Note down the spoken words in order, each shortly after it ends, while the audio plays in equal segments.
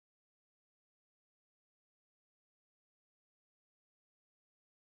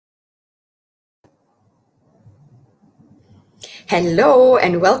Hello,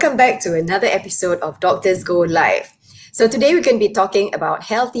 and welcome back to another episode of Doctors Go Live. So, today we're going to be talking about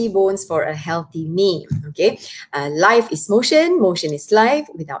healthy bones for a healthy me. Okay, life is motion, motion is life.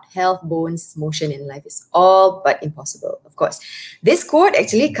 Without health, bones, motion in life is all but impossible, of course. This quote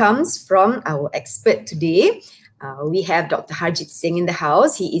actually comes from our expert today. We have Dr. Harjeet Singh in the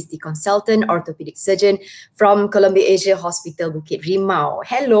house. He is the consultant orthopedic surgeon from Columbia Asia Hospital, Bukit Rimau.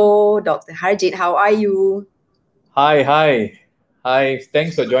 Hello, Dr. Harjeet, how are you? Hi.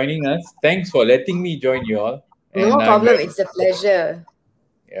 Thanks for joining us. Thanks for letting me join you all. No And I'm problem. very, It's a pleasure.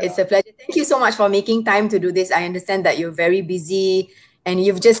 It's yeah. a pleasure. Thank you so much for making time to do this. I understand that you're very busy and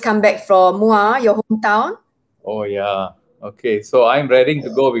you've just come back from Mua, your hometown. Oh, yeah. Okay. So I'm ready to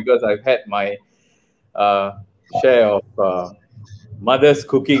go because I've had my uh, share of mother's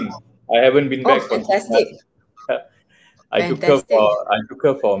cooking. I haven't been Oh, back for 3 months. fantastic. I took her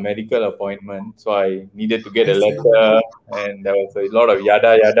Fantastic. for a medical appointment, so I needed to get I a see. letter, and there was a lot of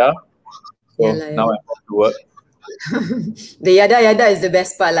yada yada. So Yala, now yala. I'm off to work. The yada yada is the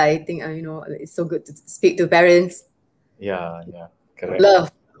best part. Like, I think, it's so good to speak to parents. Yeah, correct.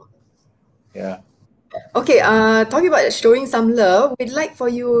 Love. Yeah. Okay, talking about showing some love, we'd like for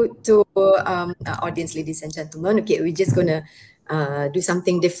you to, audience, ladies and gentlemen, okay, we're just gonna do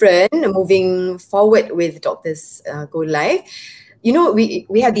something different, moving forward with Doctors Go Live. You know, we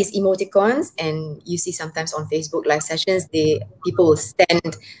have these emoticons, and you see sometimes on Facebook live sessions, people will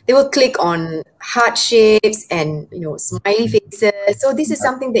they will click on heart shapes and smiley faces. So this is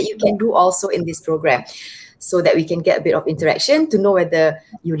something that you can do also in this program, so that we can get a bit of interaction to know whether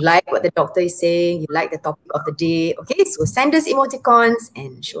you like what the doctor is saying, you like the topic of the day. Okay, so send us emoticons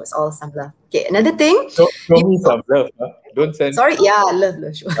and show us all some love. Okay, another thing, Show you me some love. Huh? Don't send. sorry, yeah, love,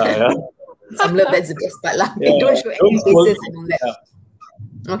 sure. Yeah. Some love, that's the best part lah. Yeah, Don't show don't any scold faces me. and all that.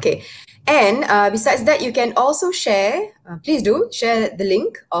 Yeah, Okay. And besides that, you can also share, please do share the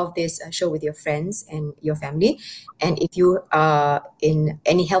link of this show with your friends and your family. And if you are in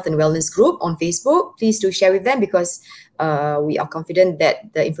any health and wellness group on Facebook, please do share with them, because we are confident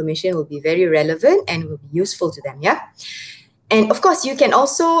that the information will be very relevant and will be useful to them. Yeah. And of course, you can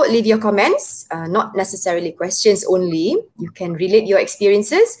also leave your comments, not necessarily questions only. You can relate your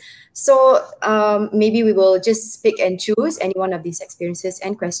experiences. So maybe we will just pick and choose any one of these experiences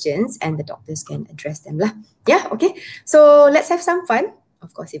and questions, and the doctors can address them lah. Yeah, okay. So let's have some fun.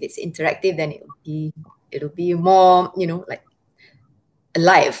 Of course, if it's interactive, then it'll be more, like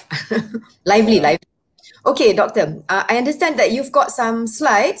alive, lively, yeah. lively. Okay, doctor. I understand that you've got some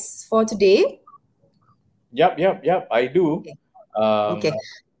slides for today. Yep. I do. Okay. Okay. Um,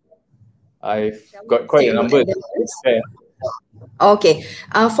 I've Shall we got just quite take a a look number at to them first? share. Okay.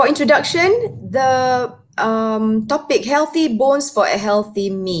 For introduction, the topic healthy bones for a healthy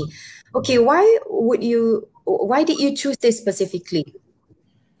me. Okay, why did you choose this specifically?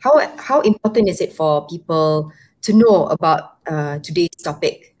 How important is it for people to know about today's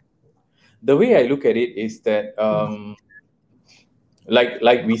topic? The way I look at it is that,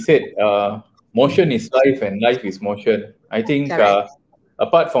 like we said, motion is life and life is motion. I think Correct.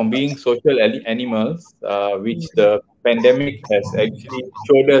 apart from being social animals, which Mm. the pandemic has actually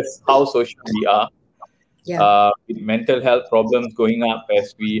showed us how social we are, Yeah. with mental health problems going up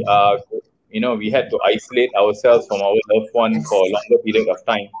as we had to isolate ourselves from our loved one Yes. for a longer period of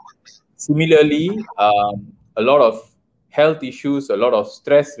time. Similarly, a lot of health issues, a lot of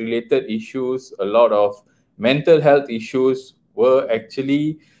stress related issues, a lot of mental health issues were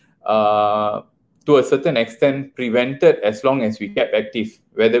actually, to a certain extent, prevented as long as we kept active,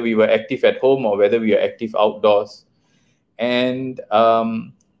 whether we were active at home or whether we were active outdoors. And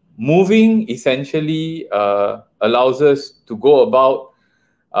moving essentially allows us to go about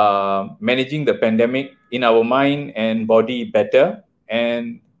managing the pandemic in our mind and body better.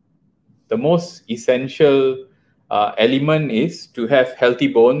 And the most essential element is to have healthy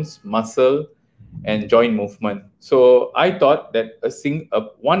bones, muscle, and joint movement. So I thought that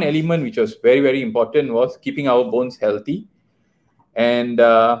one element which was very very important was keeping our bones healthy, and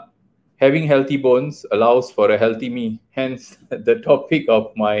having healthy bones allows for a healthy me. Hence the topic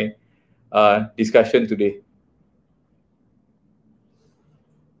of my discussion today.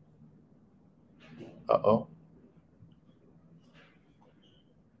 Uh-oh.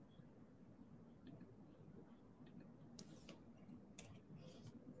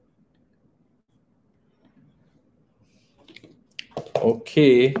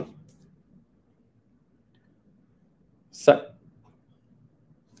 Okay. So,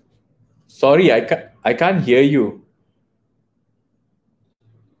 sorry, I can't hear you.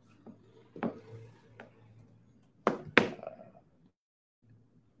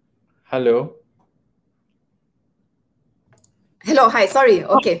 Hello. hello, hi, sorry.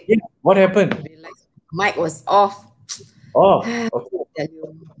 Okay. Yeah, what happened? Realized mic was off. Oh, okay. Tell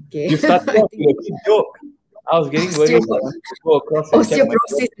you. Okay. You started I off think with a big joke. I was getting worried. I wanted to go across and check my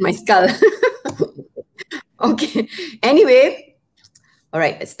osteoporosis in my skull. Okay. Anyway, all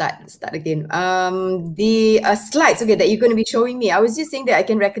right, let's start. Let's start again. The slides, okay, that you're going to be showing me. I was just saying that I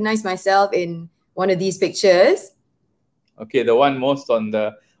can recognize myself in one of these pictures. Okay, the one most on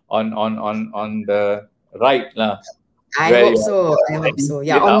the on the right lah. I Where hope you're so. I hope heading so.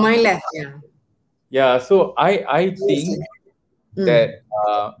 Yeah, straight on up. my left. Yeah. Yeah, so I think Mm. that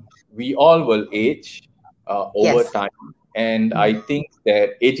we all will age over Yes, time, and I think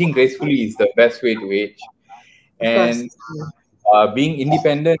that aging gracefully is the best way to age. of course. And being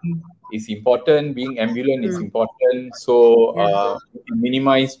independent is important. Being ambulant is Mm. important. So Yeah. we can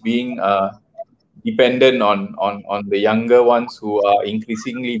minimize being dependent on the younger ones who are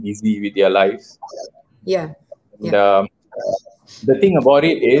increasingly busy with their lives. Yeah. And Yeah. the thing about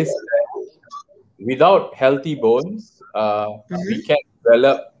it is, without healthy bones, we Mm-hmm. can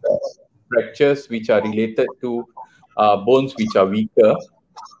develop fractures which are related to bones which are weaker.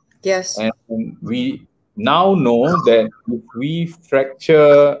 Yes. And we now know that if we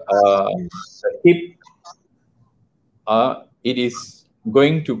fracture the hip, it is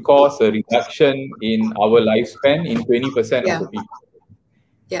going to cause a reduction in our lifespan in 20% of Yeah. the people.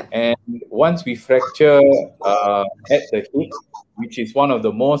 Yeah. And once we fracture at the hip, which is one of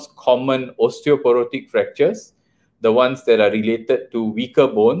the most common osteoporotic fractures, the ones that are related to weaker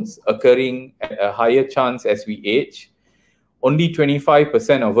bones occurring at a higher chance as we age, only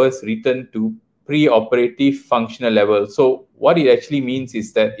 25% of us return to pre-operative functional level. So what it actually means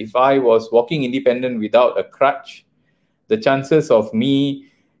is that if I was walking independent without a crutch, the chances of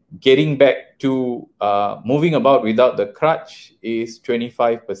me getting back to moving about without the crutch is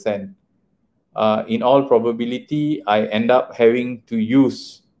 25%. In all probability, I end up having to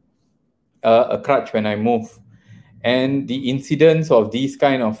use a crutch when I move. And the incidence of these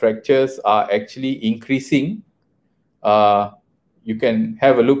kind of fractures are actually increasing. You can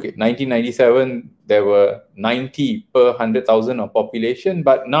have a look at 1997, there were 90 per 100,000 of population,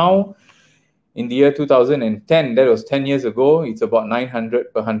 but now in the year 2010, that was 10 years ago, it's about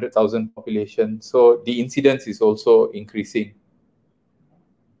 900 per 100,000 population. So the incidence is also increasing.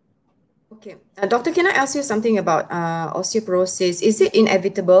 Okay. Doctor, can I ask you something about osteoporosis? Is it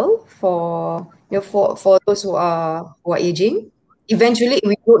inevitable for for those who are aging? Eventually, if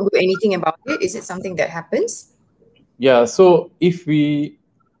we don't do anything about it, is it something that happens? Yeah, so if we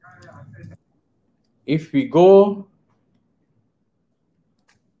go,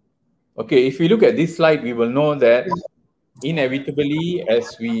 okay, if we look at this slide, we will know that inevitably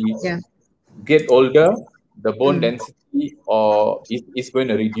as we Yeah. get older, the bone Mm. density is going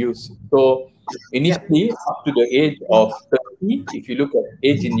to reduce. So Yeah. initially, up to the age of 30, if you look at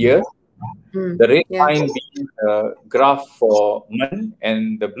age in years, Mm. the red Yeah. line being the graph for men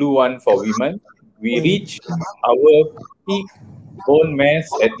and the blue one for women, we Mm. reach our peak bone mass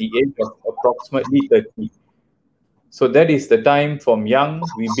at the age of approximately 30. So that is the time from young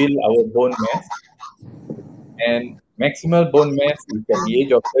we build our bone mass, and maximal bone mass is at the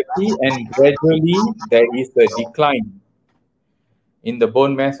age of 30, and gradually there is a decline in the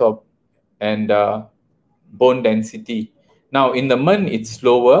bone mass of and bone density. Now in the men it's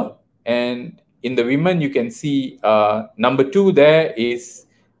slower, and in the women you can see number two there is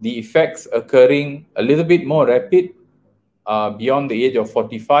the effects occurring a little bit more rapid beyond the age of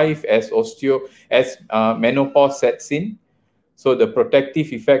 45 as menopause sets in. So the protective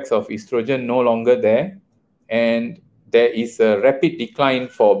effects of estrogen no longer there, and there is a rapid decline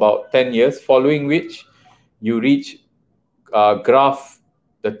for about 10 years, following which you reach graph,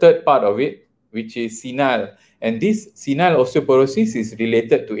 the third part of it, which is senile. And this senile osteoporosis is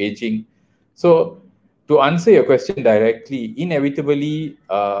related to aging. So to answer your question directly, inevitably,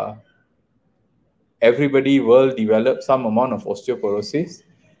 everybody will develop some amount of osteoporosis,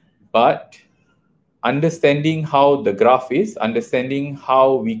 but understanding how the graph is, understanding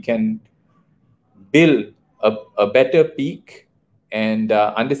how we can build a better peak, and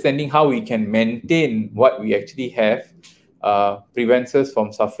understanding how we can maintain what we actually have prevents us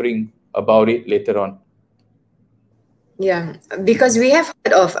from suffering about it later on. Yeah, because we have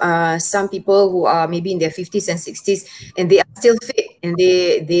heard of some people who are maybe in their 50s and 60s and they are still fit and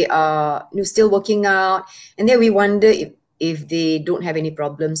they are still working out, and then we wonder if they don't have any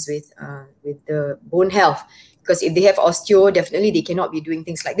problems with the bone health, because if they have osteo, definitely they cannot be doing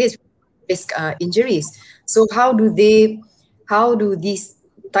things like this, risk injuries. So how do these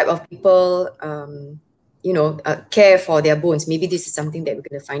type of people care for their bones? Maybe this is something that we're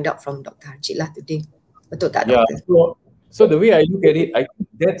going to find out from Dr. Harjeet lah today. Betul tak, Yeah, doctor? so So the way I look at it, I think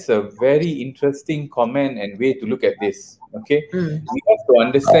that's a very interesting comment and way to look at this. Okay, Mm. we have to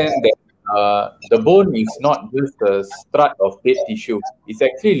understand that the bone is not just a strut of dead tissue; it's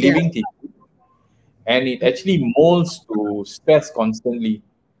actually Yeah. living tissue, and it actually molds to stress constantly.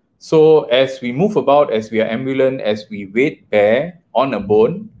 So as we move about, as we are ambulant, as we weight bear on a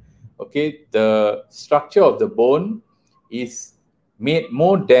bone, okay, the structure of the bone is made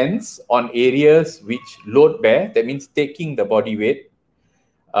more dense on areas which load bear. That means taking the body weight,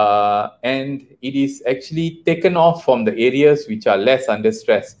 and it is actually taken off from the areas which are less under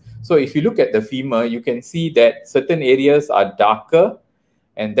stress. So if you look at the femur, you can see that certain areas are darker,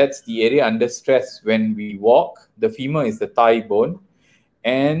 and that's the area under stress when we walk. The femur is the thigh bone,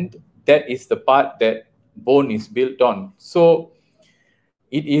 and that is the part that bone is built on. So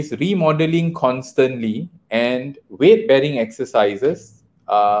it is remodeling constantly, and weight bearing exercises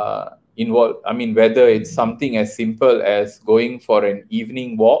involve, I mean, whether it's something as simple as going for an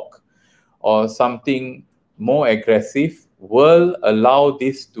evening walk or something more aggressive, will allow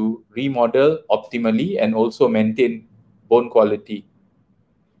this to remodel optimally and also maintain bone quality.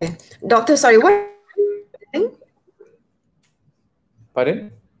 Okay. Doctor, sorry,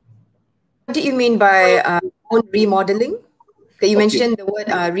 Pardon? what did you mean by bone remodeling? Okay, you Okay. mentioned the word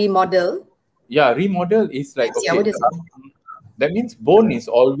remodel. Yeah, remodel is like, Yeah, okay, what is it? that means bone is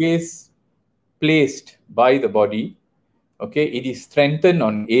always placed by the body. Okay, it is strengthened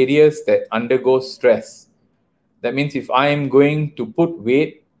on areas that undergo stress. That means if I am going to put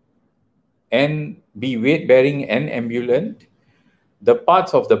weight and be weight bearing and ambulant, the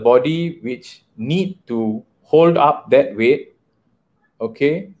parts of the body which need to hold up that weight,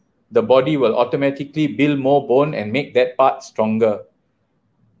 okay, the body will automatically build more bone and make that part stronger.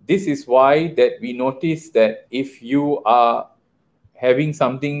 This is why that we notice that if you are having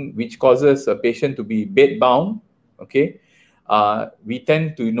something which causes a patient to be bed bound, okay, we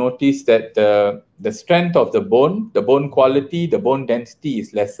tend to notice that the strength of the bone quality, the bone density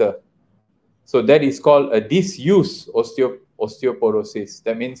is lesser. So that is called a disuse osteoporosis.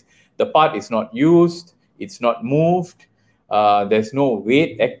 That means the part is not used, it's not moved, there's no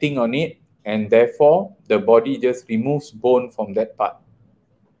weight acting on it, and therefore the body just removes bone from that part.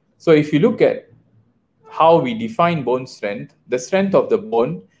 So if you look at how we define bone strength, the strength of the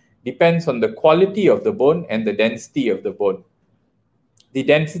bone depends on the quality of the bone and the density of the bone. The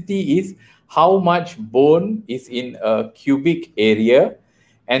density is how much bone is in a cubic area,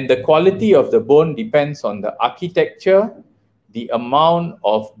 and the quality of the bone depends on the architecture, the amount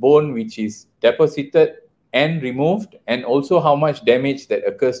of bone which is deposited and removed, and also how much damage that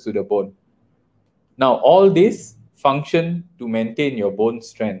occurs to the bone. Now, all this function to maintain your bone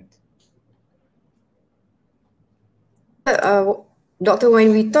strength. Doctor,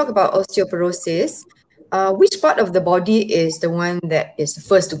 when we talk about osteoporosis, which part of the body is the one that is the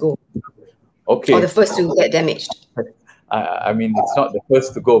first to go or the Okay, first to get damaged? I mean, it's not the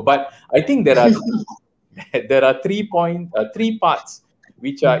first to go, but I think there are there are 3 parts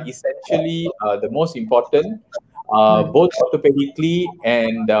which are essentially the most important. Both orthopedically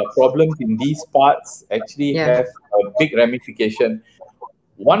and problems in these parts actually Yeah. have a big ramification.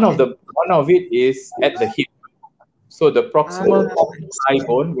 Okay. One of it is at the hip. So the proximal I thigh see.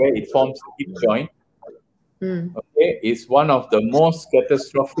 bone, where it forms the hip joint, Mm. okay, is one of the most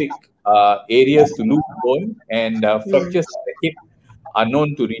catastrophic areas to lose bone, and Mm. fractures at the hip are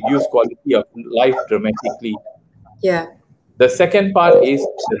known to reduce quality of life dramatically. Yeah. The second part is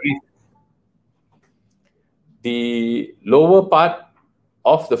the wrist. The lower part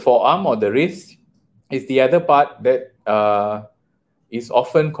of the forearm or the wrist is the other part that is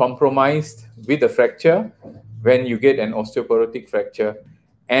often compromised with a fracture when you get an osteoporotic fracture.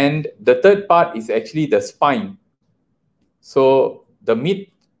 And the third part is actually the spine. So the mid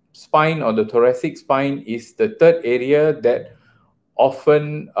spine or the thoracic spine is the third area that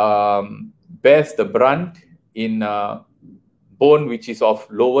often bears the brunt in bone which is of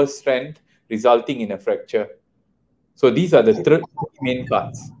lower strength, resulting in a fracture. So these are the three main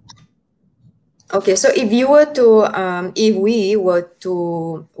parts. Okay, so if we were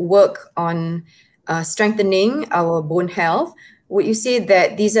to work on strengthening our bone health, would you say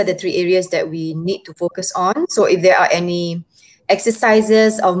that these are the three areas that we need to focus on? So if there are any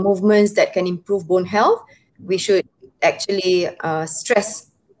exercises or movements that can improve bone health, we should actually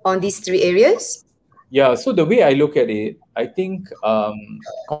stress on these three areas. Yeah, so the way I look at it, I think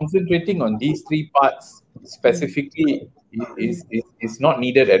concentrating on these 3 parts Mm. specifically is not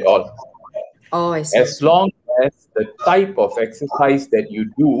needed at all. Oh, I see. As long as the type of exercise that you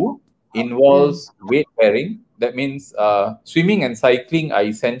do Mm. involves weight bearing, that means swimming and cycling are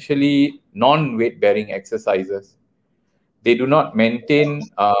essentially non weight bearing exercises. they do not maintain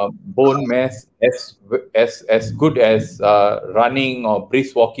bone mass as good as running or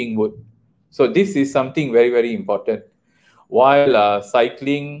brisk walking would. So this is something very, very important. While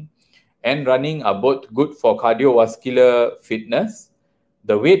cycling and running are both good for cardiovascular fitness,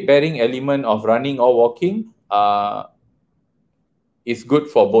 the weight-bearing element of running or walking is good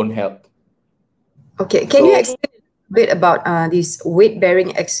for bone health. Okay, can you explain a bit about these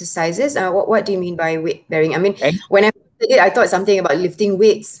weight-bearing exercises? What do you mean by weight-bearing? I mean, when I did it, I thought something about lifting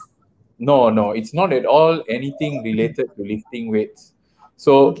weights. No, it's not at all anything related to lifting weights.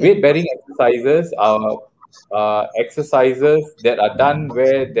 So weight-bearing exercises are exercises that are done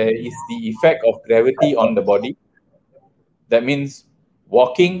where there is the effect of gravity on the body. That means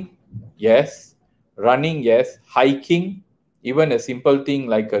walking, yes, running, yes, hiking, even a simple thing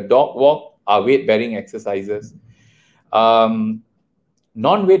like a dog walk are weight-bearing exercises.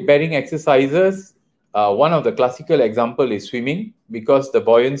 Non-weight bearing exercises, one of the classical example is swimming, because the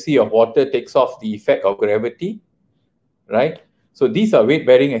buoyancy of water takes off the effect of gravity, right? So these are weight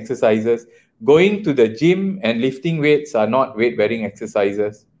bearing exercises. Going to the gym and lifting weights are not weight bearing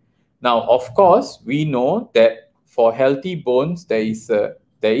exercises. Now, of course, we know that for healthy bones, there is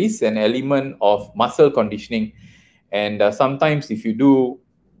an element of muscle conditioning. And sometimes if you do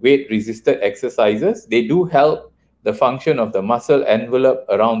weight resisted exercises, they do help the function of the muscle envelope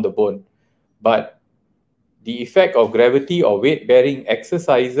around the bone. But the effect of gravity or weight bearing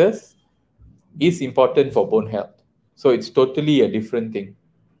exercises is important for bone health. So it's totally a different thing.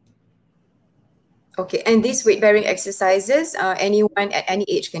 Okay, and these weight-bearing exercises, anyone at any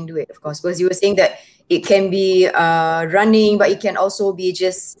age can do it, of course, because you were saying that it can be running, but it can also be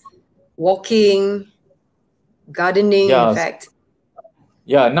just walking, gardening, in fact.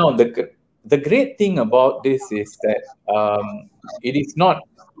 Yeah, now the great thing about this is that it is not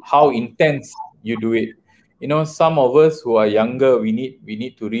how intense you do it. You know, some of us who are younger, we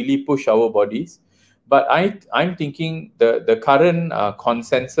need to really push our bodies. But I'm thinking the current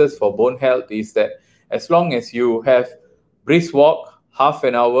consensus for bone health is that as long as you have brisk walk half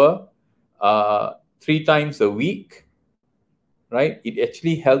an hour, 3 times a week, right? It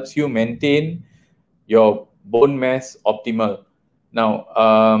actually helps you maintain your bone mass optimal. Now,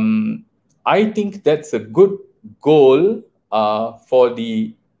 I think that's a good goal for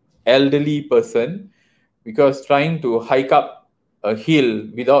the elderly person, because trying to hike up a hill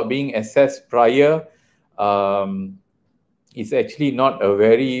without being assessed prior is actually not a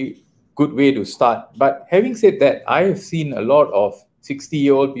very good way to start. But having said that, I have seen a lot of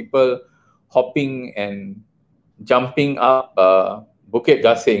 60-year-old people hopping and jumping up Bukit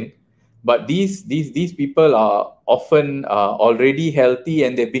Gasing, but these people are often already healthy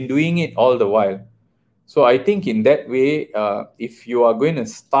and they've been doing it all the while. So I think in that way, if you are going to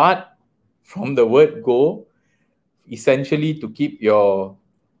start from the word go, essentially to keep your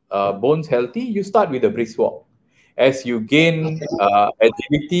bones healthy, you start with a brisk walk. As you gain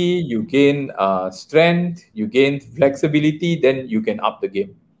agility, you gain strength, you gain flexibility, then you can up the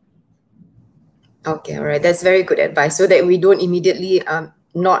game. Okay, all right. That's very good advice, so that we don't immediately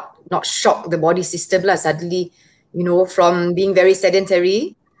not shock the body system lah. Suddenly, from being very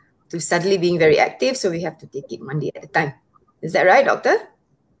sedentary to suddenly being very active. So we have to take it one day at a time. Is that right, doctor?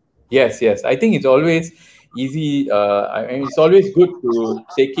 Yes. I think it's always easy. It's always good to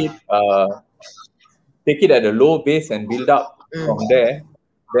take it at a low base and build up from there.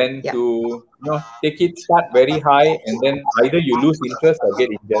 Then to take it, start very high, and then either you lose interest or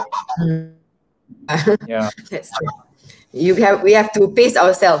get injured. Yeah. That's true. We have to pace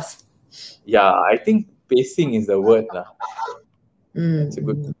ourselves. Yeah, I think pacing is the word lah. That's a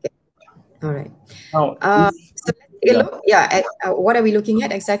good. Okay. All right. Now, So let's take a look. Yeah. What are we looking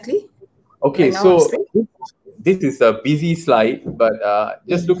at exactly? Okay, right now so on screen? this is a busy slide, but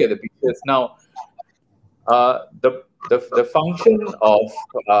just look at the pictures now. The function of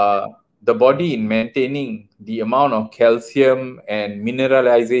the body in maintaining the amount of calcium and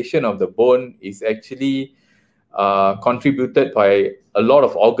mineralization of the bone is actually contributed by a lot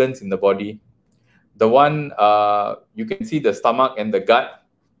of organs in the body. The one you can see the stomach and the gut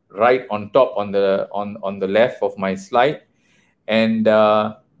right on top on the left of my slide, and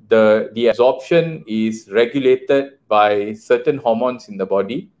the absorption is regulated by certain hormones in the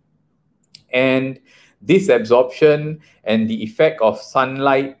body. And this absorption and the effect of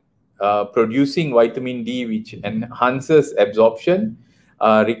sunlight producing vitamin D, which enhances absorption,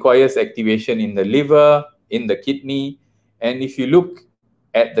 requires activation in the liver, in the kidney. And if you look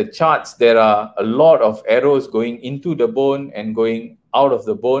at the charts, there are a lot of arrows going into the bone and going out of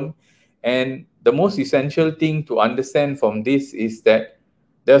the bone. And the most essential thing to understand from this is that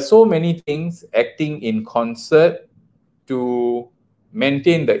there are so many things acting in concert to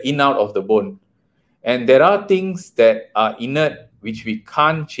maintain the in-out of the bone. And there are things that are inert which we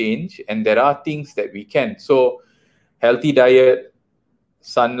can't change, and there are things that we can. So healthy diet,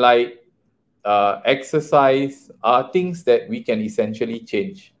 sunlight, exercise are things that we can essentially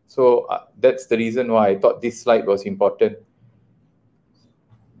change. So that's the reason why I thought this slide was important.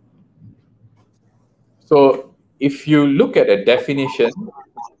 So if you look at a definition,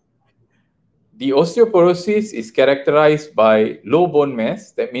 the osteoporosis is characterized by low bone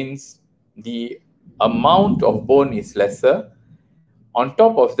mass. That means the amount of bone is lesser. On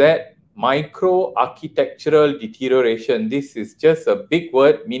top of that, microarchitectural deterioration. This is just a big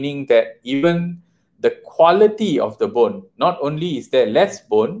word, meaning that even the quality of the bone, not only is there less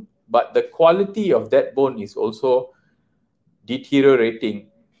bone, but the quality of that bone is also deteriorating,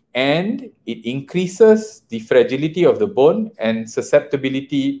 and it increases the fragility of the bone and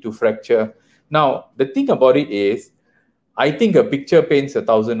susceptibility to fracture. Now, the thing about it is, I think a picture paints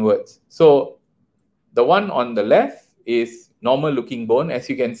 1,000 words. So the one on the left is normal looking bone. As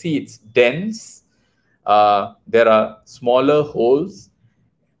you can see, it's dense. There are smaller holes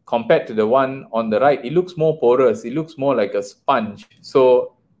compared to the one on the right. It looks more porous. It looks more like a sponge.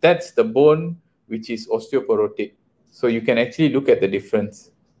 So that's the bone which is osteoporotic. So you can actually look at the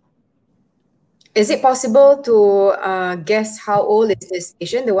difference. Is it possible to guess how old is this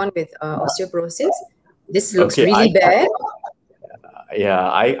patient, the one with osteoporosis? This looks really bad.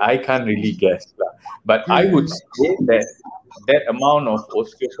 I can't really guess. But I would say that that amount of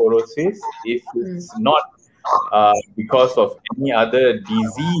osteoporosis, if it's not because of any other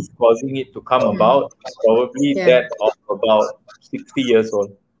disease causing it to come about, probably that of about 60 years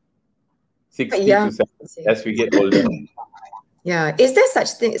old. 60 to 70 as we get older. Yeah. Is there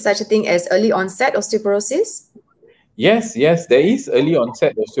such a thing as early onset osteoporosis? Yes, there is early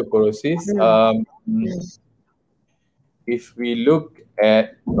onset osteoporosis. If we look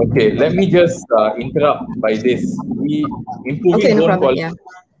at, okay, let me just interrupt by this. Improving bone quality.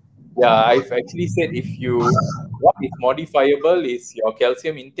 Yeah, I've actually said what is modifiable is your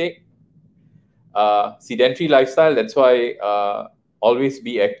calcium intake, sedentary lifestyle. That's why always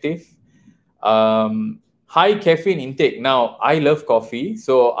be active. High caffeine intake. Now, I love coffee,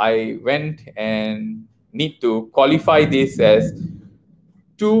 so I went and need to qualify this as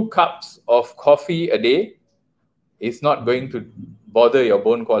 2 cups of coffee a day is not going to bother your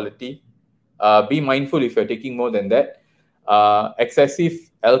bone quality. Be mindful if you're taking more than that. Excessive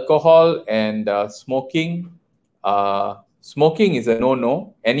alcohol and smoking. Smoking is a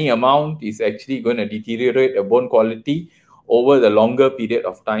no-no. Any amount is actually going to deteriorate your bone quality over the longer period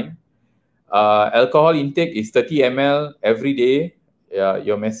of time. Alcohol intake is 30 ml every day.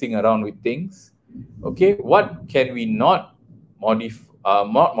 You're messing around with things. Okay, what can we not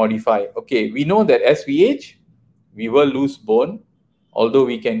modify? Okay, we know that as we age, we will lose bone, although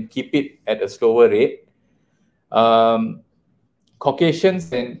we can keep it at a slower rate.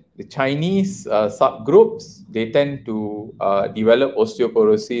 Caucasians and the Chinese subgroups, they tend to develop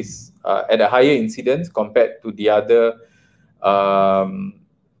osteoporosis at a higher incidence compared to the other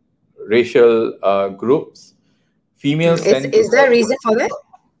racial groups. Females tend is there a reason for that?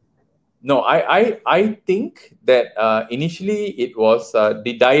 No, I think that initially it was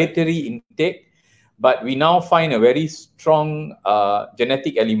the dietary intake, but we now find a very strong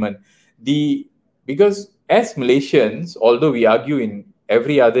genetic element. Because as Malaysians, although we argue in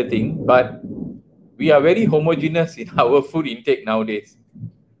every other thing, but we are very homogeneous in our food intake nowadays.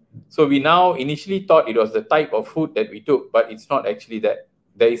 So we now initially thought it was the type of food that we took, but it's not actually that.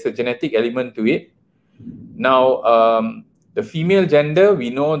 There is a genetic element to it. Now, the female gender, we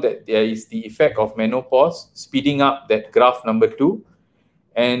know that there is the effect of menopause, speeding up that graph number 2.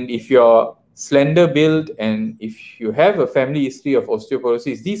 And if you're slender build and if you have a family history of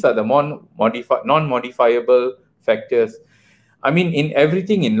osteoporosis, these are the non-modifiable factors. I mean, in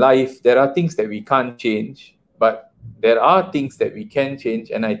everything in life, there are things that we can't change, but there are things that we can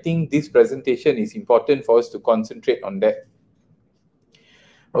change. And I think this presentation is important for us to concentrate on that.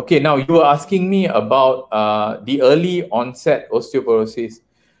 Okay, now you were asking me about the early onset osteoporosis.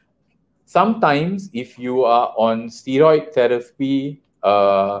 Sometimes if you are on steroid therapy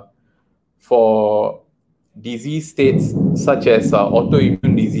for disease states such as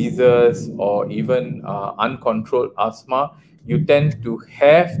autoimmune diseases or even uncontrolled asthma, you tend to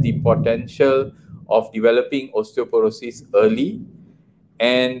have the potential of developing osteoporosis early.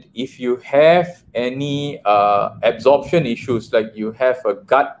 And if you have any absorption issues, like you have a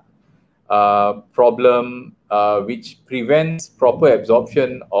gut problem which prevents proper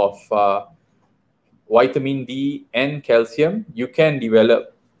absorption of vitamin D and calcium, you can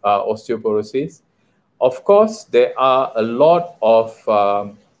develop osteoporosis. Of course, there are a lot of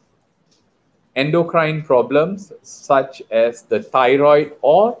endocrine problems such as the thyroid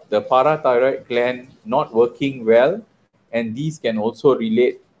or the parathyroid gland not working well, and these can also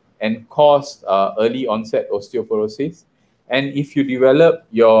relate and cause early onset osteoporosis. And if you develop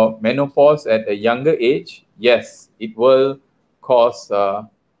your menopause at a younger age, yes, it will cause a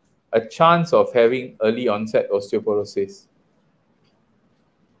chance of having early onset osteoporosis.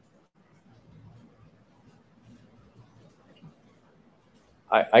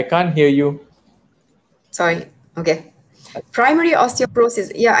 I can't hear you. Sorry. Okay. Primary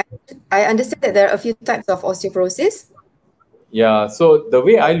osteoporosis. Yeah, I understand that there are a few types of osteoporosis. Yeah, so the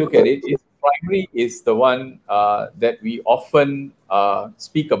way I look at it is primary is the one that we often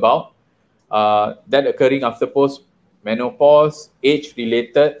speak about, that occurring after post menopause, age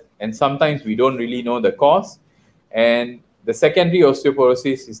related, and sometimes we don't really know the cause. And the secondary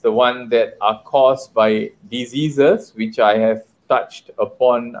osteoporosis is the one that are caused by diseases, which I have touched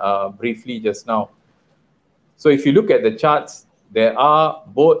upon briefly just now. So if you look at the charts, there are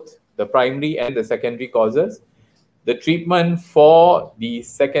both the primary and the secondary causes. The treatment for the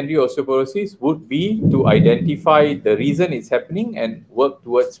secondary osteoporosis would be to identify the reason it's happening and work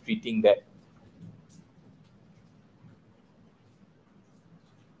towards treating that.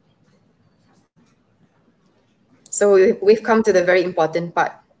 So we've come to the very important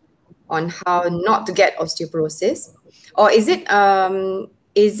part on how not to get osteoporosis. Or is it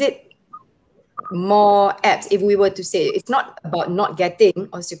more apt if we were to say it's not about not getting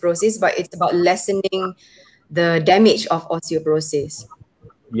osteoporosis, but it's about lessening the damage of osteoporosis?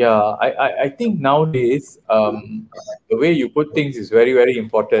 Yeah, I think nowadays the way you put things is very, very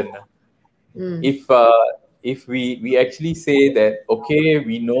important. If we actually say that, okay,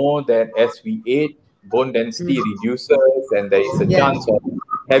 we know that as we age, bone Mm. density reduces and there is a Yeah. chance of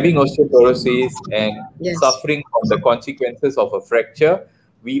having osteoporosis and Yes. suffering from the consequences of a fracture,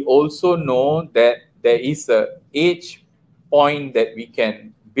 we also know that there is a age point that we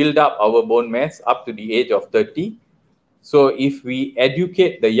can build up our bone mass up to the age of 30. So if we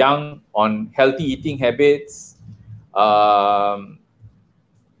educate the young on healthy eating habits, um,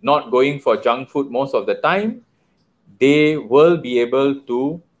 not going for junk food most of the time, they will be able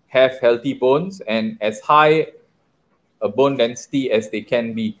to have healthy bones and as high a bone density as they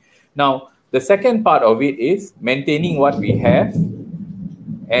can be. Now, the second part of it is maintaining what we have,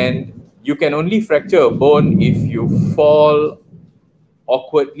 and you can only fracture a bone if you fall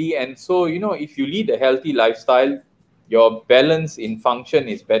awkwardly. And so, if you lead a healthy lifestyle, your balance in function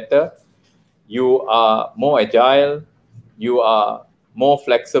is better, you are more agile, you are more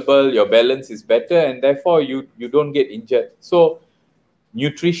flexible, your balance is better, and therefore you don't get injured. So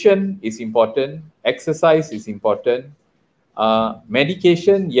nutrition is important, exercise is important,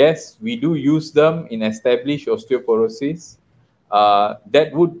 medication, yes, we do use them in established osteoporosis.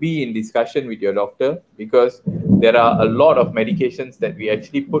 That would be in discussion with your doctor, because there are a lot of medications that we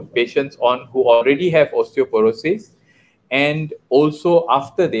actually put patients on who already have osteoporosis, and also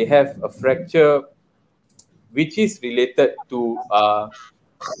after they have a fracture which is related to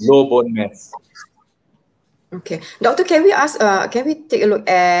low bone mass. Okay, doctor, can we ask? Can we take a look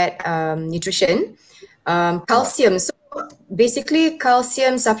at nutrition? Yeah. Calcium. So basically,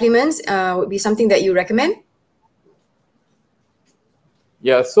 calcium supplements would be something that you recommend.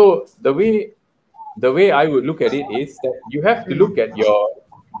 Yeah. So the way I would look at it is that you have to look at your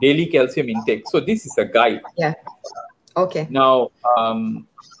daily calcium intake. So this is a guide. Yeah. Okay. Now,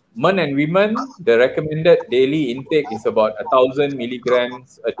 men and women, the recommended daily intake is about 1,000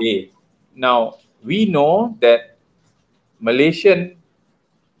 milligrams a day. Now, we know that Malaysian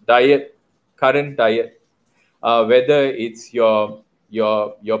diet, current diet, whether it's your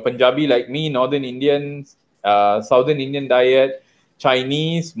Punjabi like me, Northern Indians, Southern Indian diet,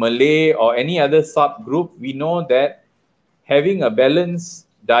 Chinese, Malay, or any other subgroup, we know that having a balanced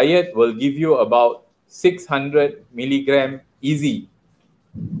diet will give you about 600 milligram easy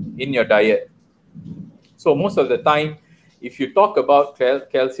in your diet. So most of the time, if you talk about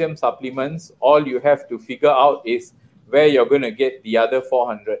calcium supplements, all you have to figure out is where you're going to get the other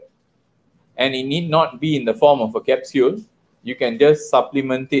 400. And it need not be in the form of a capsule. You can just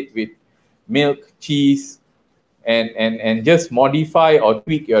supplement it with milk, cheese, and just modify or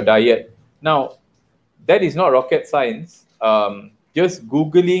tweak your diet. Now, that is not rocket science. Just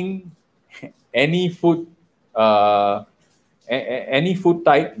Googling any food, any food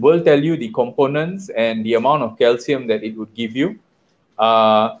type will tell you the components and the amount of calcium that it would give you.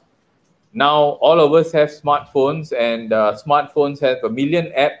 Now, all of us have smartphones, and smartphones have a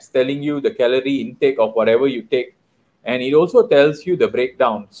million apps telling you the calorie intake of whatever you take. And it also tells you the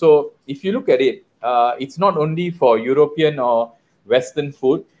breakdown. So if you look at it, it's not only for European or Western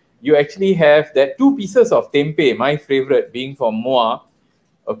food. You actually have that 2 pieces of tempeh, my favorite being from Muar,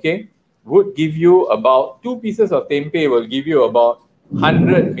 okay, would give you about 2 pieces of tempeh will give you about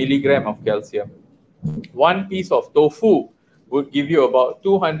 100 milligram of calcium. 1 piece of tofu would give you about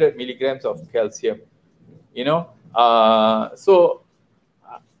 200 milligrams of calcium. You know, so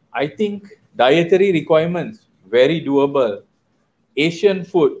I think dietary requirements very doable. Asian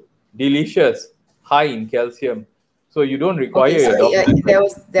food delicious, high in calcium. So you don't require Okay, your sorry, doctor.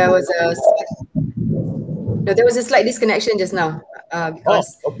 there was a slight disconnection just now Oh,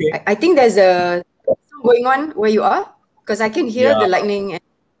 because okay. I think there's a storm going on where you are because I can hear Yeah, the lightning and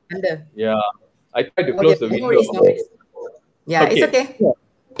thunder. yeah. I tried to Okay, close the no window. worries, no worries. Yeah, it's Okay. okay.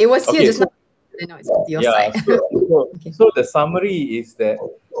 It was here Okay. just now. So And now it's to your yeah. side. Okay. So the summary is that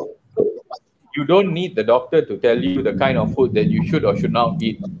you don't need the doctor to tell you the kind of food that you should or should not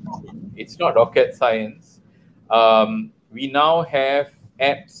eat. It's not rocket science. We now have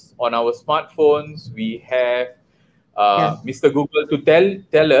apps on our smartphones. We have Yeah. Mr. Google to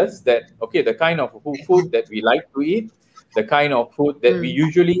tell us that, okay, the kind of food that we like to eat, the kind of food that we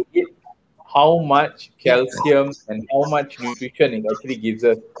usually eat, how much Yeah. calcium and how much nutrition it actually gives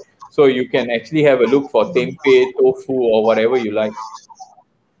us. So you can actually have a look for tempeh, tofu, or whatever you like.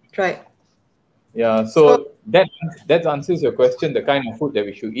 Right. Yeah, So so that answers your question, the kind of food that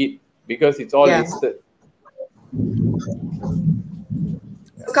we should eat, because it's all yeah. listed.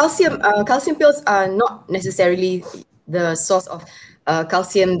 So calcium pills are not necessarily the source of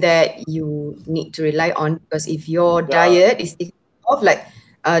calcium that you need to rely on, because if your Yeah, diet is of like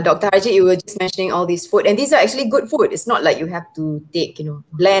Dr. Harjeet, you were just mentioning all these food, and these are actually good food. It's not like you have to take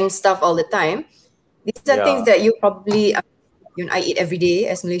bland stuff all the time. These are things yeah, that you probably I eat every day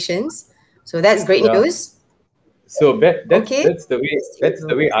as Malaysians. So that's great yeah. news. So Okay. that's the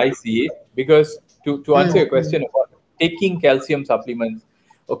way I see it. Because to answer your question about taking calcium supplements,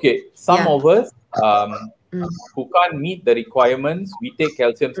 okay, some Yeah. of us who can't meet the requirements, we take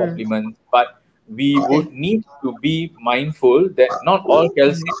calcium supplements, but we Okay. would need to be mindful that not all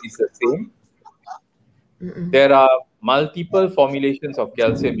calcium is the same. There are multiple formulations of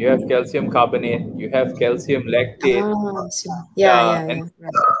calcium. You have calcium carbonate, you have calcium lactate, Ah, so, yeah, and yeah.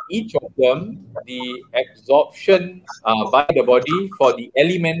 Right. each of them, the absorption by the body for the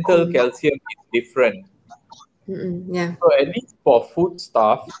elemental calcium is different. Yeah. So at least for food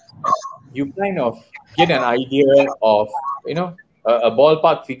stuff, you kind of get an idea of, a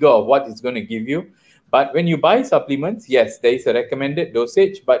ballpark figure of what it's going to give you. But when you buy supplements, yes, there is a recommended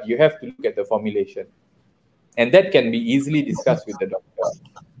dosage, but you have to look at the formulation. And that can be easily discussed with the doctor.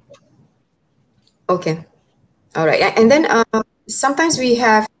 Okay. All right. And then sometimes we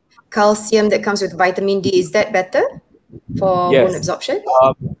have calcium that comes with vitamin D. Is that better for bone Yes. absorption?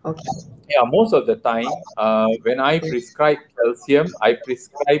 Okay. Yeah, most of the time, when I prescribe calcium, I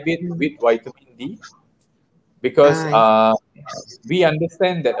prescribe it with vitamin D because I we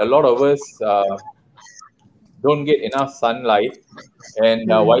understand that a lot of us don't get enough sunlight, and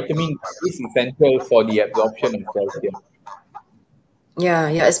vitamin D is essential for the absorption of calcium.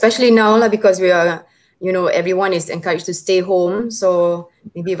 yeah, especially now lah, because we are, everyone is encouraged to stay home, so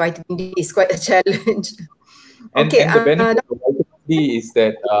maybe vitamin D is quite a challenge. Okay. And the benefit of vitamin D is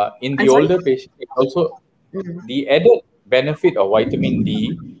that in the I'm sorry. older patient, it also the added benefit of vitamin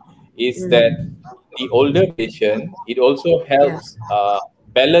D is that the older patient, it also Yeah. helps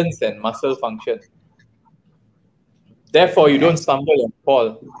balance and muscle function. Therefore, you Okay. don't stumble and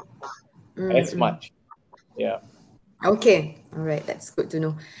fall as much. Yeah. Okay. All right. That's good to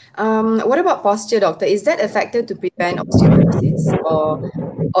know. What about posture, doctor? Is that a factor to prevent osteoporosis,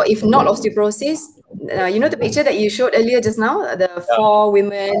 or if not osteoporosis, the picture that you showed earlier just now, the Yeah. 4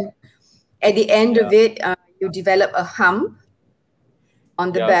 women, at the end Yeah. of it, you develop a hump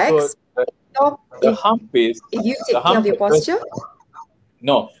on the Yeah. back. So the If hump is you the take care of hump. your posture,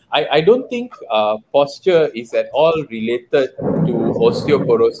 No, I don't think posture is at all related to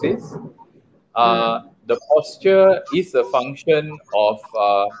osteoporosis. The posture is a function of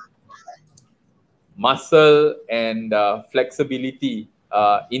muscle and flexibility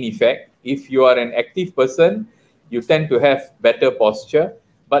in effect. If you are an active person, you tend to have better posture.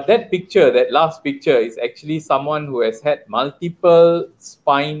 But that picture, that last picture, is actually someone who has had multiple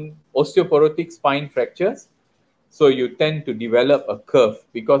osteoporotic spine fractures. So you tend to develop a curve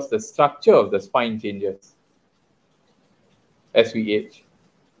because the structure of the spine changes as we age.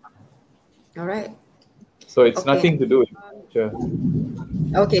 all right. So it's Okay. nothing to do with posture.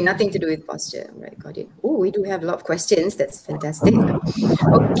 Okay, nothing to do with posture. Right, got it. Oh, we do have a lot of questions. That's fantastic.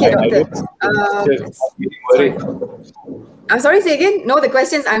 Okay, I doctor. don't, just getting worried. I'm sorry, say again. No, the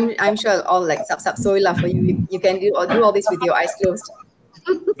questions I'm sure all like sub soy lah for you. You can do all this with your eyes closed.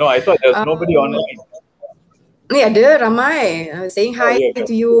 No, I thought there was nobody Um, online. yeah, ada ramai saying Oh, hi yeah,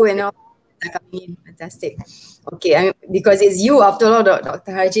 to you and all. Coming in. Fantastic. Okay, because it's you after all,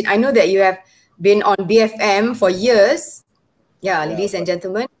 Dr. Harjeet. I know that you have been on BFM for years. Yeah, yeah, ladies and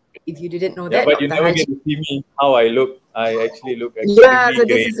gentlemen, if you didn't know yeah, that, but you Dr. never get Harjeet. to see me how I look. I actually look Yeah, extremely so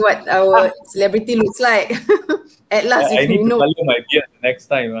this great. is what our celebrity looks like. At last, I we need to know. color my beard next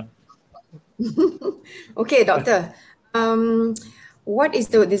time. Okay, doctor. Um, what is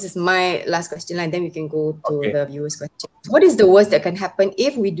the? This is my last question, and then we can go to Okay. the viewers' question. What is the worst that can happen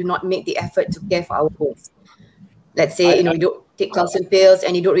if we do not make the effort to care for our bones? Let's say I, you don't take calcium pills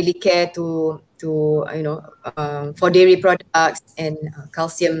and you don't really care to for dairy products and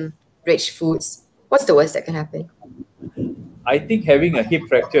calcium rich foods. What's the worst that can happen? I think having a hip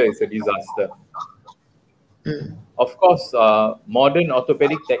fracture is a disaster. Mm. Of course, modern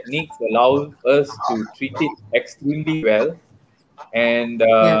orthopedic techniques allow us to treat it extremely well, and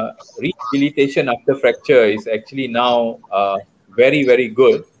Yeah. rehabilitation after fracture is actually now very, very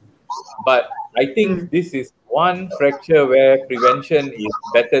good. But I think Mm. this is one fracture where prevention is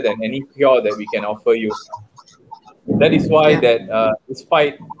better than any cure that we can offer you. That is why Yeah. that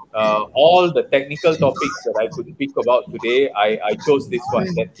despite all the technical topics that I could speak about today, I chose this one,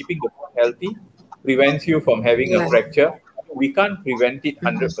 Mm. that keeping the bone healthy prevents you from having a Yeah. fracture. We can't prevent it Mhm.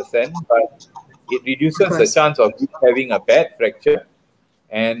 100%, but it Of reduces the course. chance of you having a bad fracture.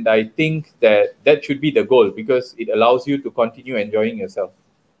 And I think that that should be the goal because it allows you to continue enjoying yourself.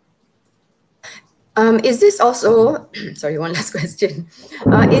 Is this also, sorry, one last question.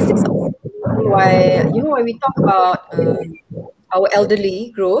 Is this also why, when we talk about our elderly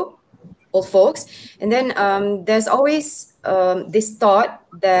group, old folks, and then there's always this thought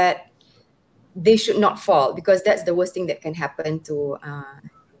that they should not fall because that's the worst thing that can happen to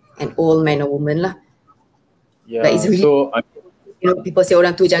an old man or woman lah. Like it's Yeah, really, so people say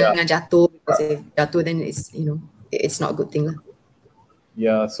orang tu yeah, jangan jatuh because if jatuh then it's not a good thing lah.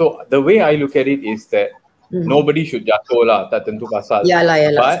 yeah. So the way I look at it is that Mm. nobody should jatuh lah, tak tentu pasal. Yeah lah,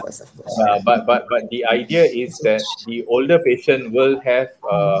 of But course, of course. but the idea is that the older patient will have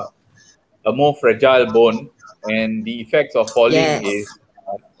a more fragile bone, and the effects of falling Yes. is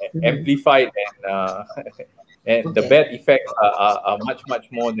Mhm. amplified, and and the Okay, bad effects are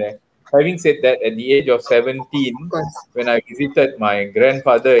much more there. Having said that, at the age of of 17, course. when I visited my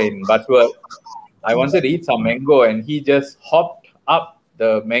grandfather in Batuat, I wanted to eat some mango, and he just hopped up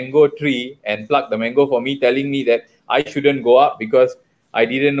the mango tree and plucked the mango for me, telling me that I shouldn't go up because I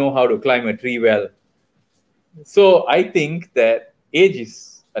didn't know how to climb a tree well. So I think that age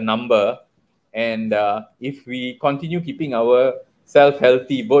is a number, and if we continue keeping our self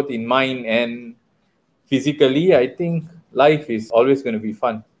healthy, both in mind and physically, I think life is always going to be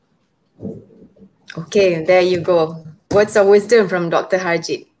fun. Okay, there you go. Words of wisdom from Dr.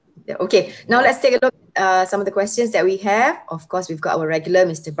 Harjeet. Yeah, okay, now let's take a look at some of the questions that we have. Of course, we've got our regular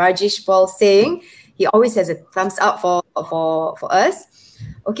Mr. Barjish Paul Singh. He always has a thumbs up for us.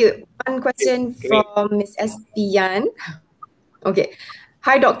 Okay, one question Great. from Miss SP Yan. Okay.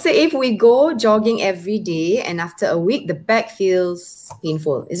 Hi, doctor. If we go jogging every day and after a week the back feels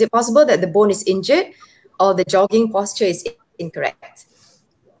painful, is it possible that the bone is injured or the jogging posture is incorrect?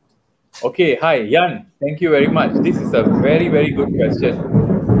 Okay, hi, Jan. Thank you very much. This is a very good question.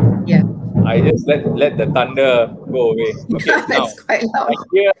 Yeah. I just let the thunder go away. Okay, It's now, quite loud.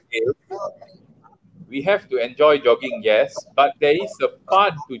 idea is we have to enjoy jogging, yes, but there is a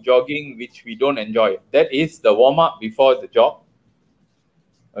part to jogging which we don't enjoy. That is the warm up before the jog,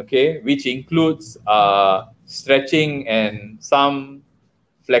 okay, which includes stretching and some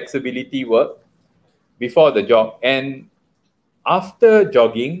flexibility work before the jog. And after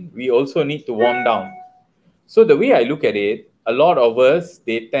jogging, we also need to warm down. So the way I look at it, a lot of us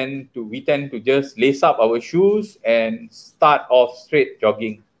we tend to just lace up our shoes and start off straight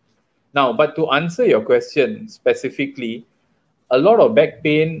jogging. Now, but to answer your question specifically, a lot of back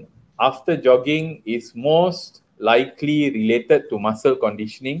pain after jogging is most likely related to muscle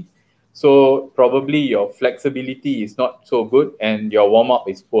conditioning. So probably your flexibility is not so good and your warm up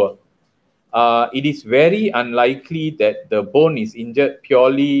is poor. It is very unlikely that the bone is injured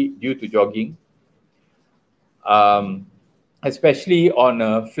purely due to jogging, um, especially on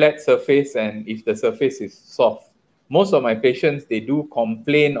a flat surface and if the surface is soft. Most of my patients, they do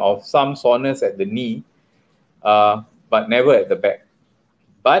complain of some soreness at the knee, but never at the back.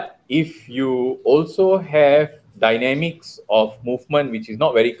 But if you also have dynamics of movement which is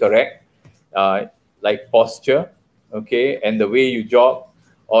not very correct, uh, like posture, okay, and the way you jog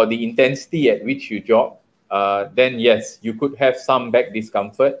or the intensity at which you jog, then yes, you could have some back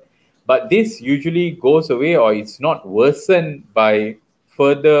discomfort. But this usually goes away, or it's not worsened by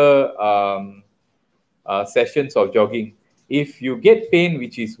further sessions of jogging. If you get pain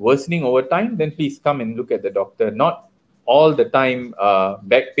which is worsening over time, then please come and look at the doctor. Not all the time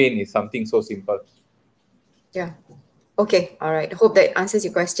back pain is something so simple. Yeah. Okay. All right. Hope that answers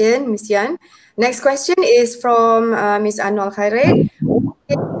your question, Miss Yan. Next question is from Miss Anwar Khairat.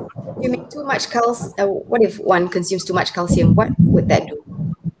 Consuming too much what if one consumes too much calcium? What would that do?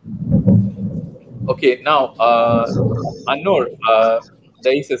 Okay, now, Anur,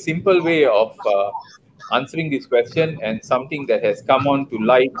 there is a simple way of answering this question, and something that has come on to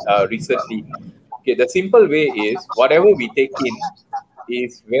light recently. Okay, the simple way is whatever we take in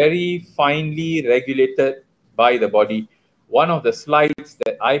is very finely regulated by the body. One of the slides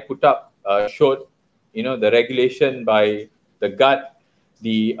that I put up showed, the regulation by the gut,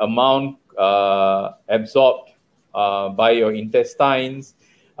 the amount absorbed by your intestines,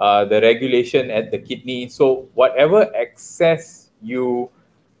 the regulation at the kidney. So whatever excess you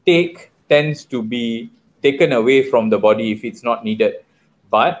take tends to be taken away from the body if it's not needed.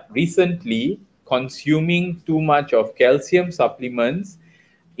 But recently, consuming too much of calcium supplements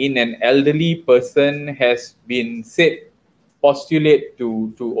in an elderly person has been postulate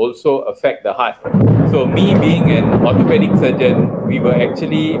to also affect the heart. So me being an orthopedic surgeon, we were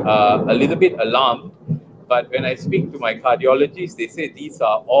actually a little bit alarmed. But when I speak to my cardiologists, they say these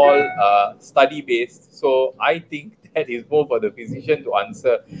are all study-based. So I think that is more for the physician to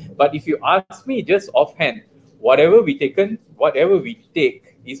answer. But if you ask me just offhand, whatever we take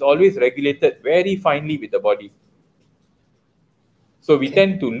is always regulated very finely with the body. So we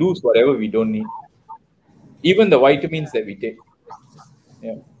tend to lose whatever we don't need, even the vitamins that we take.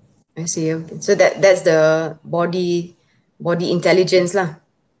 Yeah. I see. Okay. So that's the body intelligence lah.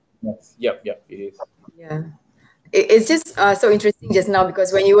 Yes. Yep. It is. Yeah. It's just so interesting just now,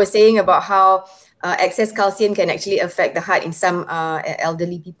 because when you were saying about how excess calcium can actually affect the heart in some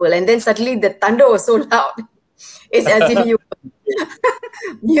elderly people, and then suddenly the thunder was so loud. It's as if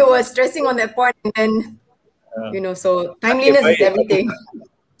you were stressing on that point, and then so timeliness is everything.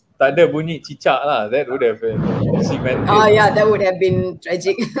 Tak ada bunyi cicak lah. That would have been cemented. Yeah, that would have been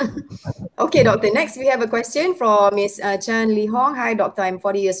tragic. Okay, doctor. Next, we have a question from Miss Chan Lee Hong. Hi, doctor. I'm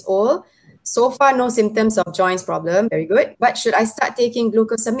 40 years old. So far, no symptoms of joints problem. Very good. But should I start taking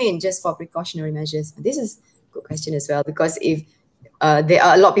glucosamine just for precautionary measures? This is a good question as well, because if there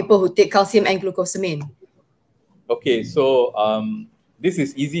are a lot of people who take calcium and glucosamine. Okay, so this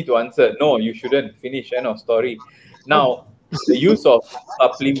is easy to answer. No, you shouldn't. Finish. End of story. Now, the use of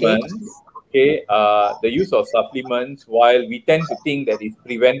supplements, the use of supplements, while we tend to think that it's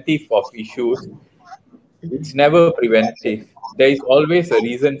preventive of issues, it's never preventive. There is always a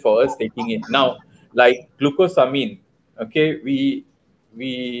reason for us taking it. Now, like glucosamine, we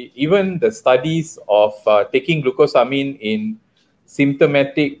even the studies of taking glucosamine in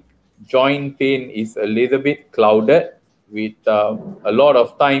symptomatic joint pain is a little bit clouded with a lot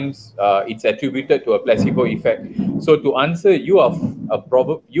of times it's attributed to a placebo effect. So to answer, you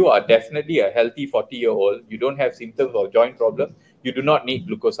are definitely a healthy 40-year-old. You don't have symptoms of joint problem. You do not need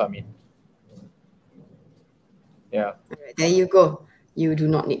glucosamine. Yeah. There you go. You do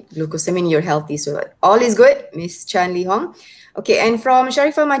not need glucosamine. You're healthy. So all is good, Miss Chan Lee Hong. Okay, and from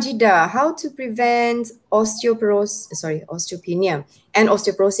Sharifah Majida, how to prevent osteopenia and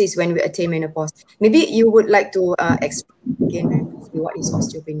osteoporosis when we attain menopause? Maybe you would like to explain again what is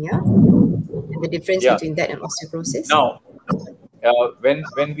osteopenia and the difference between that and osteoporosis. Now,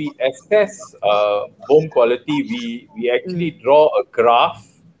 when we assess bone quality, we actually draw a graph,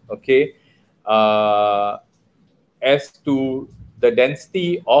 as to the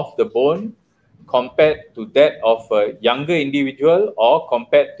density of the bone compared to that of a younger individual or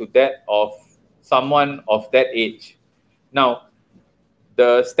compared to that of someone of that age. Now,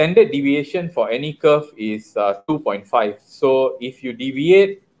 the standard deviation for any curve is 2.5. So if you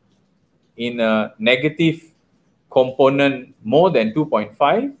deviate in a negative component more than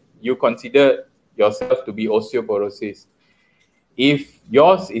 2.5, you consider yourself to be osteoporosis. If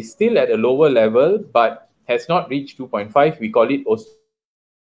yours is still at a lower level but has not reached 2.5, we call it osteoporosis.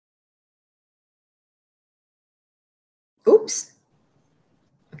 Oops.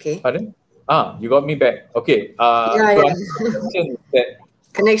 Okay. Pardon? You got me back. Okay.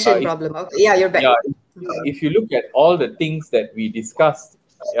 Connection problem. Okay. Yeah, you're back. Yeah, if you look at all the things that we discussed,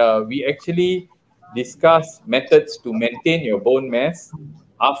 we actually discuss methods to maintain your bone mass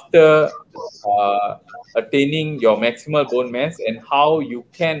after attaining your maximal bone mass and how you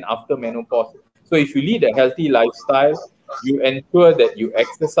can after menopause. So if you lead a healthy lifestyle, you ensure that you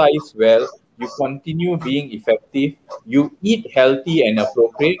exercise well, you continue being effective, you eat healthy and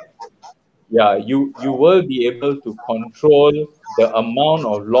appropriate, yeah, you will be able to control the amount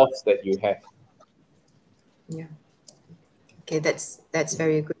of loss that you have. Yeah. Okay, that's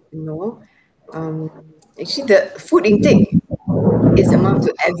very good to know. Um, Actually, the food intake is amount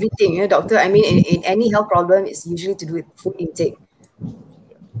to everything, doctor. I mean, in any health problem, it's usually to do with food intake.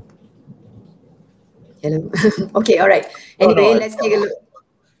 Hello. Okay, all right. No, no, Anyway, let's take a look.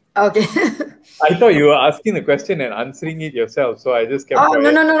 Okay. I thought you were asking the question and answering it yourself, so I just kept Oh, no,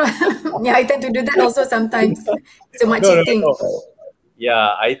 no, quiet. no, no. Yeah, I tend to do that also sometimes. So much No, no, no, cheating. no.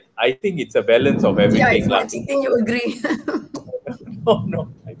 Yeah, I think it's a balance of Yeah, everything, it's lah. much cheating. You agree? No, no.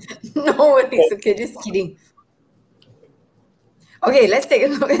 No worries. Okay, just kidding. Okay, let's take a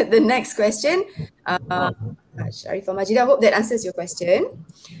look at the next question. Sharifah Majid, I hope that answers your question.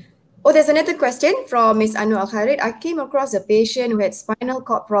 Oh, there's another question from Miss Anu Al-Kharid. I came across a patient who had spinal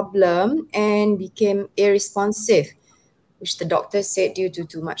cord problem and became irresponsive, which the doctor said due to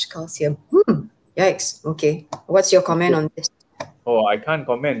too much calcium. Yikes. Okay. What's your comment on this? Oh, I can't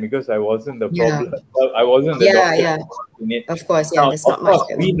comment because I wasn't the Yeah. problem. Well, I wasn't the Yeah, doctor yeah. in it. Of course, yeah. Now, There's of not much course,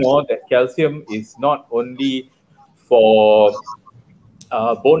 that we we can. know that calcium is not only for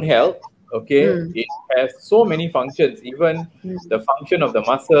bone health. Okay, Mm, it has so many functions. Even the mm, function of the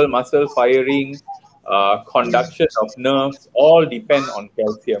muscle firing, yeah. conduction of nerves, all depend on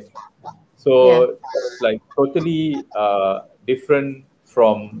calcium. Yeah. So it's like totally different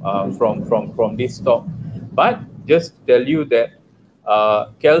from this talk. But just to tell you that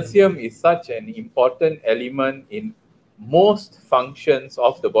calcium is such an important element in most functions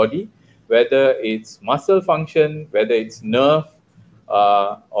of the body, whether it's muscle function, whether it's nerve,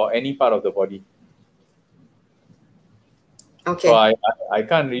 or any part of the body. So Okay. I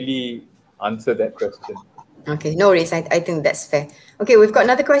can't really answer that question. Okay. No worries. I think that's fair. Okay, we've got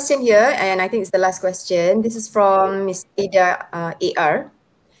another question here, and I think it's the last question. This is from Miss Ida AR.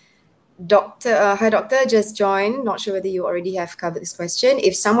 Hi doctor, just joined. Not sure whether you already have covered this question.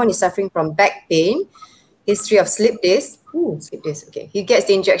 If someone is suffering from back pain, history of slip disc, slip disc, okay. He gets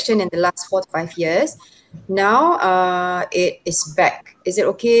the injection in the last 4 to 5 years. Now it is back. Is it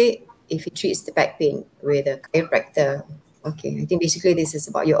okay if he treats the back pain with a chiropractor? Okay, I think basically this is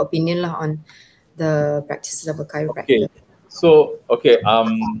about your opinion lah on the practices of a Okay. chiropractor. So, okay,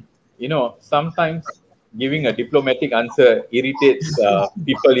 sometimes giving a diplomatic answer irritates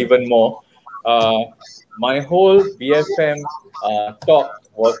people even more. My whole BFM talk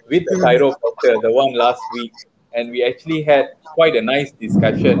was with a chiropractor, the one last week, and we actually had quite a nice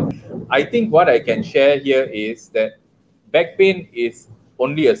discussion. I think what I can share here is that back pain is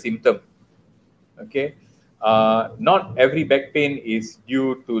only a symptom. Okay, not every back pain is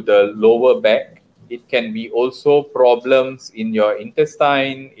due to the lower back. It can be also problems in your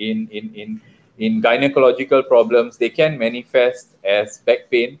intestine, in gynecological problems. They can manifest as back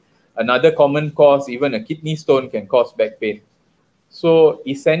pain. Another common cause, even a kidney stone, can cause back pain. So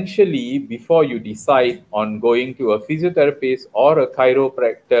essentially, before you decide on going to a physiotherapist or a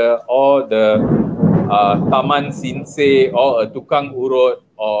chiropractor or the taman sinsei or a tukang urut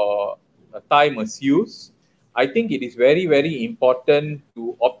or a Thai masseuse, I think it is very, very important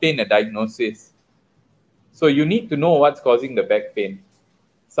to obtain a diagnosis. So you need to know what's causing the back pain.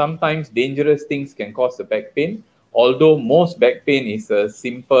 Sometimes dangerous things can cause the back pain, although most back pain is a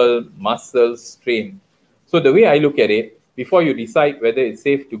simple muscle strain. So the way I look at it, before you decide whether it's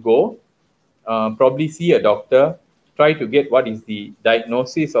safe to go, probably see a doctor, try to get what is the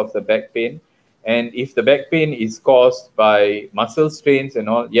diagnosis of the back pain. And if the back pain is caused by muscle strains and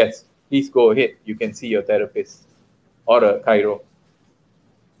all, yes, please go ahead. You can see your therapist or a chiro.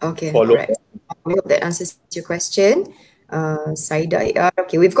 Okay, all Follow. right. We hope that answers your question. Saida,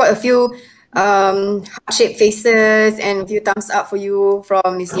 okay, we've got a few heart-shaped faces and a few thumbs up for you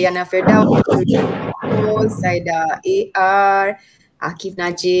from Miss Liana Firdaus, Saida AR, Akif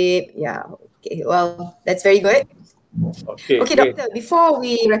Najib. Yeah, okay, well, that's very good. Okay, Okay, great. doctor, before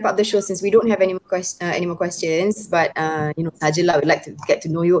we wrap up the show, since we don't have any more questions, but sajalah, we'd like to get to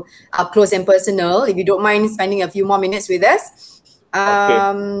know you up close and personal. If you don't mind spending a few more minutes with us.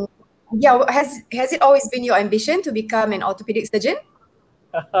 Okay. Yeah, has it always been your ambition to become an orthopedic surgeon?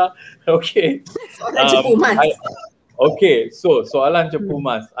 Okay. Soalan cepu mas. I okay. So soalan cepu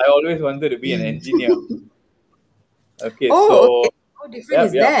mas. I always wanted to be an Hmm. engineer. Okay. Oh, okay. So How different yeah,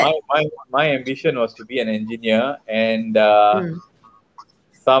 is yeah. that? My ambition was to be an engineer, and Hmm.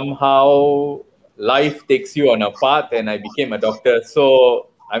 somehow life takes you on a path, and I became a doctor. So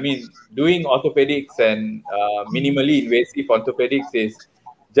I mean, doing orthopedics and minimally invasive orthopedics is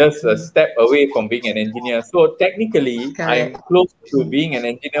just a step away from being an engineer. So technically, I'm Correct. close to being an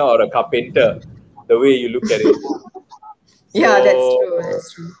engineer or a carpenter, the way you look at it. Yeah, that's So true.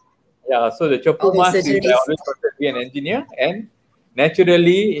 That's true. yeah, so the All Chopu the Mas is I surgeries. always wanted to be an engineer, and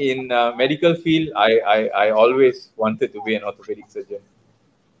naturally in medical field, I always wanted to be an orthopedic surgeon.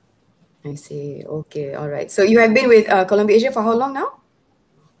 I see. Okay. All right. So you have been with Columbia Asia for how long now?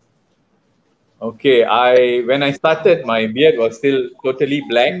 Okay, when I started, my beard was still totally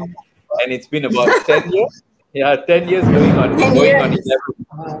black, and it's been about 10 years. Yeah, 10 years 10 going on years.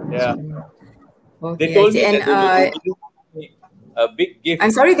 11. Yeah, they Okay, I told see. me And that they will be giving me a big gift.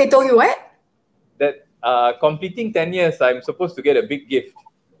 I'm sorry, they told you what? That completing 10 years, I'm supposed to get a big gift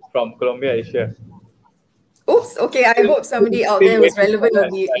from Columbia Asia. Oops. Okay, I hope somebody out Still there who's waiting for relevant will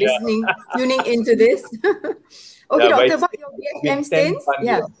that. be Yeah, listening, tuning into this. Okay, yeah, but doctor, it's about your BFM been 10 stints. fun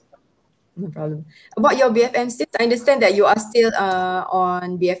Yeah, years. no problem. About your BFM stints, I understand that you are still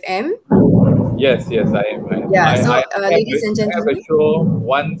on BFM. Yes, yes, I am. Yeah. So, ladies and I have a gentlemen, show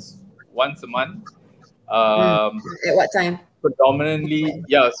once a month. Um, at what time? Predominantly,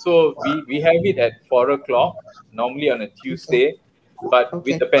 yeah. So we have it at 4 o'clock, normally on a Okay. Tuesday. But with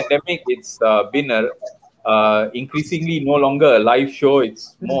Okay. the pandemic, it's been a increasingly no longer a live show.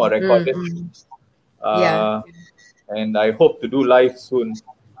 It's more a Mm, recorded show. mm. Yeah. And I hope to do live soon.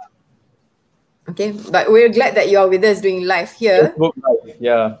 Okay. But we're glad that you are with us doing live here. Facebook Live,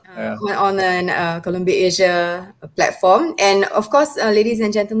 yeah, yeah. On an Columbia Asia platform. And of course, ladies and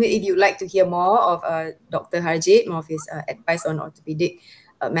gentlemen, if you'd like to hear more of Dr. Harjeet, more of his advice on orthopedic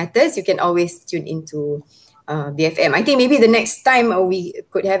matters, you can always tune into BFM. I think maybe the next time we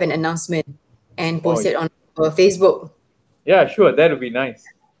could have an announcement and Oh, post it on our Facebook. yeah, sure. That would be nice.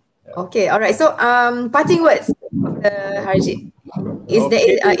 Okay, all right. So, parting words, Dr. Harjeet. Is there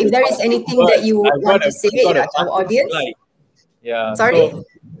Okay. if there is anything that But you would want to say I got a to our parting audience? slide. Yeah. Sorry? So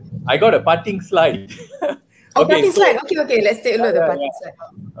I got a parting slide. Oh, Okay. parting So slide. Okay, okay. Let's take a look at the yeah, parting slide.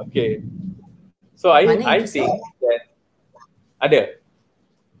 yeah. Okay. So Mana I yang tu think slide? that ada.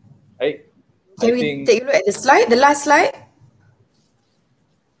 I Can we think take a look at the slide, the last slide?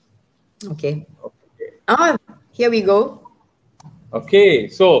 Okay. Ah, here we go. okay.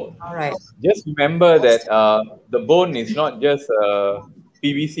 So All right. just remember that the bone is not just a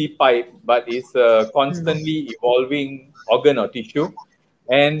PVC pipe, but it's a constantly evolving organ or tissue.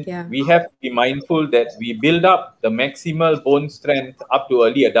 And Yeah. we have to be mindful that we build up the maximal bone strength up to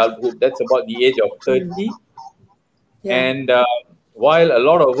early adulthood. That's about the age of 30. Yeah. And while a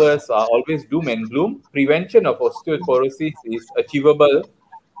lot of us are always doom and gloom, prevention of osteoporosis is achievable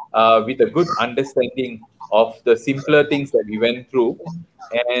with a good understanding of the simpler things that we went through.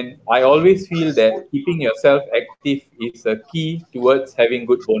 And I always feel that keeping yourself active is a key towards having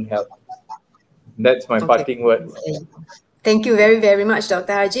good bone health. That's my Okay. parting words. Thank you very, very much,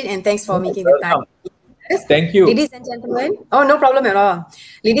 Dr. Harjeet, and thanks for making the time. Welcome. Thank you. Ladies and gentlemen, oh, no problem at all.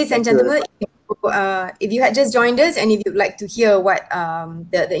 Ladies and Thank you. gentlemen, if you had just joined us and if you'd like to hear what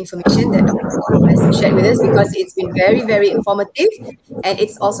the information that Dr. has shared with us, because it's been very, very informative and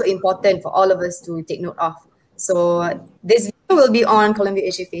it's also important for all of us to take note of. So this video will be on Columbia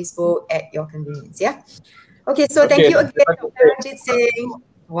Asia Facebook at your convenience. Yeah. Okay. So thank you again, Dr. Harjeet Singh.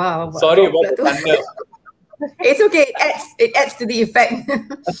 Wow. Sorry about the thunder. It's okay. It adds to the effect.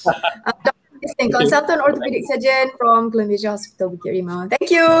 Dr. Singh, consultant orthopedic surgeon from Columbia Hospital, Bukit Rimau. Thank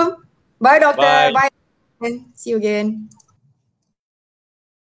you. Bye, doctor. Bye. Bye. See you again.